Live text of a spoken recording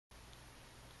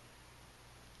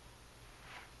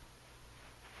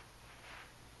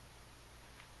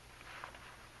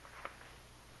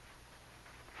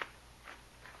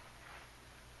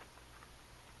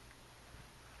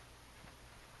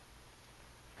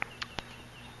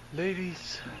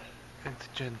Ladies and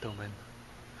gentlemen,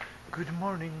 good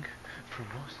morning from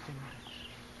Austin.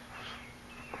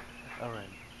 Alright,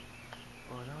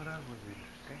 well, now that was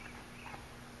interesting.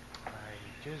 I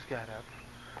just got up.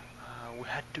 We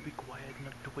had to be quiet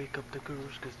not to wake up the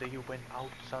girls because they went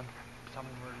out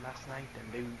somewhere last night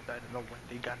and I don't know when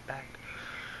they got back.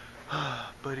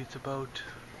 But it's about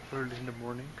early in the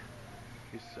morning.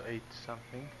 It's 8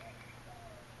 something.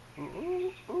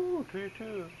 Ooh, to you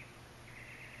too.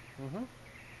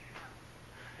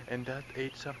 And that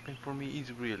 8 something for me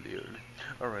is really early.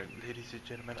 Alright, ladies and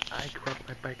gentlemen, I grab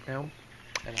my bike now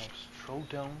and I'll stroll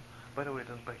down. By the way,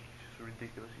 that bike is just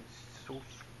ridiculous. It's so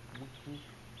squeaky,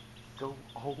 so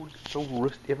old, so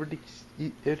rusty. Everything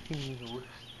is rust.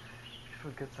 I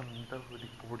should get some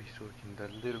WD-40 so I can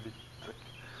that little bit like.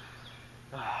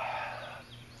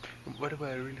 By the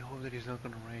way, I really hope that it's not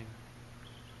gonna rain.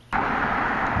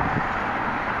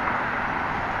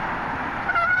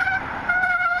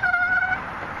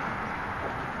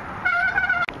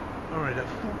 Alright, a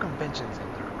full convention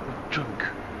center of junk.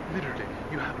 Literally,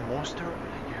 you have Monster,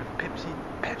 you have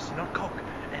Pepsi, not Coke,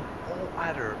 and all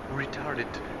other retarded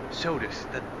sodas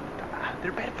that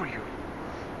they're bad for you.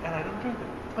 And I don't drink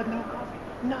them. But no coffee,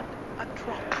 not a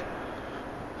drop.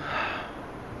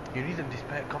 You need a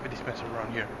coffee dispenser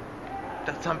around here.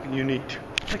 That's something you need.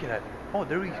 Look at that. Oh,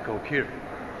 there is Coke here.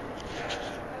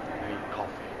 I need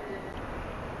coffee.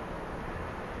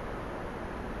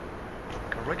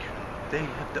 Correction. They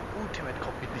have the ultimate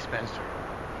coffee dispenser,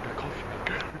 the coffee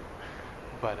maker.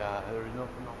 But there is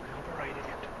nobody operating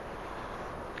it.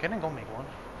 Can I go make one?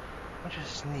 I'll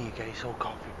just sneak. I saw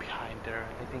coffee behind there.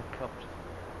 I think cups.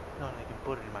 No, I can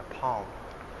put it in my palm.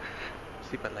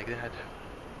 Sip it like that.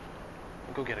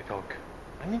 I'll go get a Coke.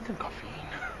 I need some caffeine.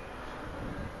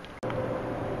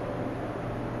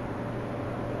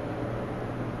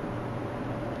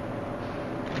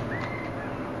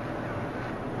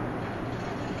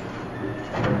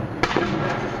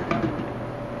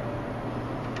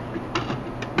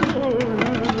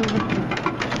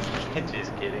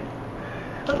 Just kidding.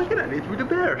 Oh, look at that, it's with the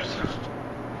bears. This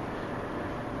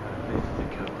is the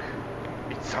Coke.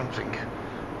 It's something.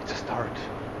 It's a start.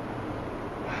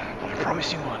 Not a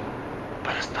promising one,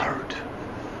 but a start.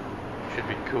 Should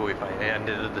be cool if I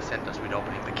ended the sentence with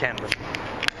opening the can, but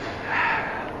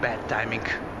bad timing.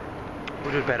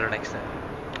 We'll do it better next time.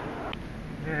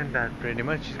 And that pretty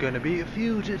much is gonna be a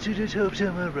view to the top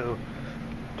tomorrow.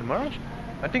 Tomorrow?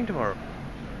 I think tomorrow.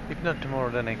 If not tomorrow,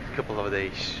 the next couple of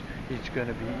days. It's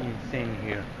gonna be insane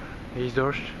here. These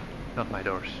doors? Not my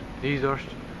doors. These doors?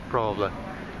 Probably.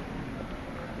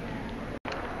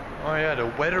 Oh yeah, the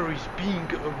weather is being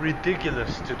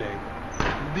ridiculous today.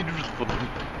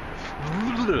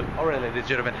 Alright, ladies and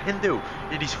gentlemen, hello.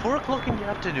 It is 4 o'clock in the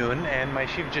afternoon and my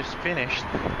shift just finished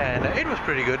and it was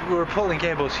pretty good. We were pulling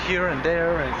cables here and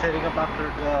there and setting up after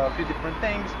a few different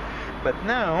things. But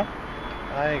now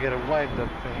I gotta wipe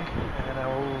that thing and I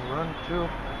will run to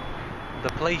the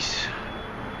place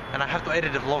and I have to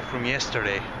edit the vlog from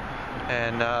yesterday.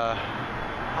 And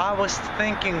I was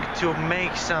thinking to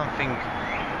make something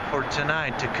for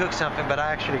tonight, to cook something, but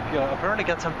I actually apparently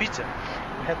got some pizza.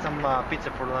 We had some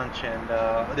pizza for lunch and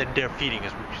they're feeding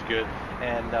us, which is good.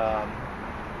 And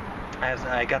as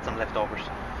I got some leftovers,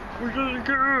 which is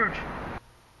good.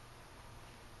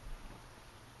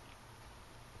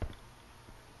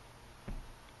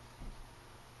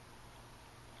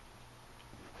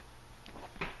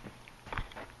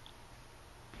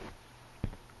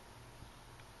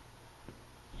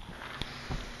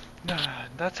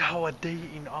 That's how a day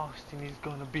in Austin is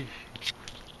gonna be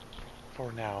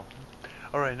for now.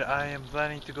 Alright, I am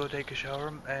planning to go take a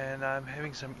shower and I'm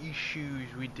having some issues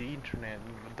with the internet.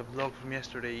 The vlog from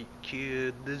yesterday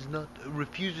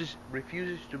refuses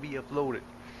to be uploaded.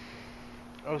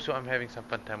 Also, I'm having some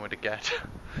fun time with the cat.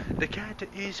 The cat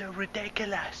is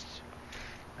ridiculous.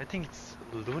 I think it's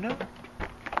Luna?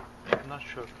 I'm not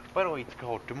sure. By the way, it's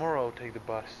cold. Tomorrow I'll take the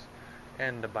bus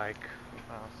and the bike.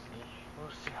 We'll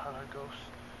see how that goes.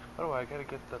 By the way, I gotta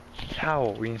get the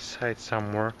towel inside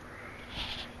somewhere.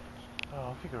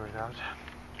 I'll figure it out.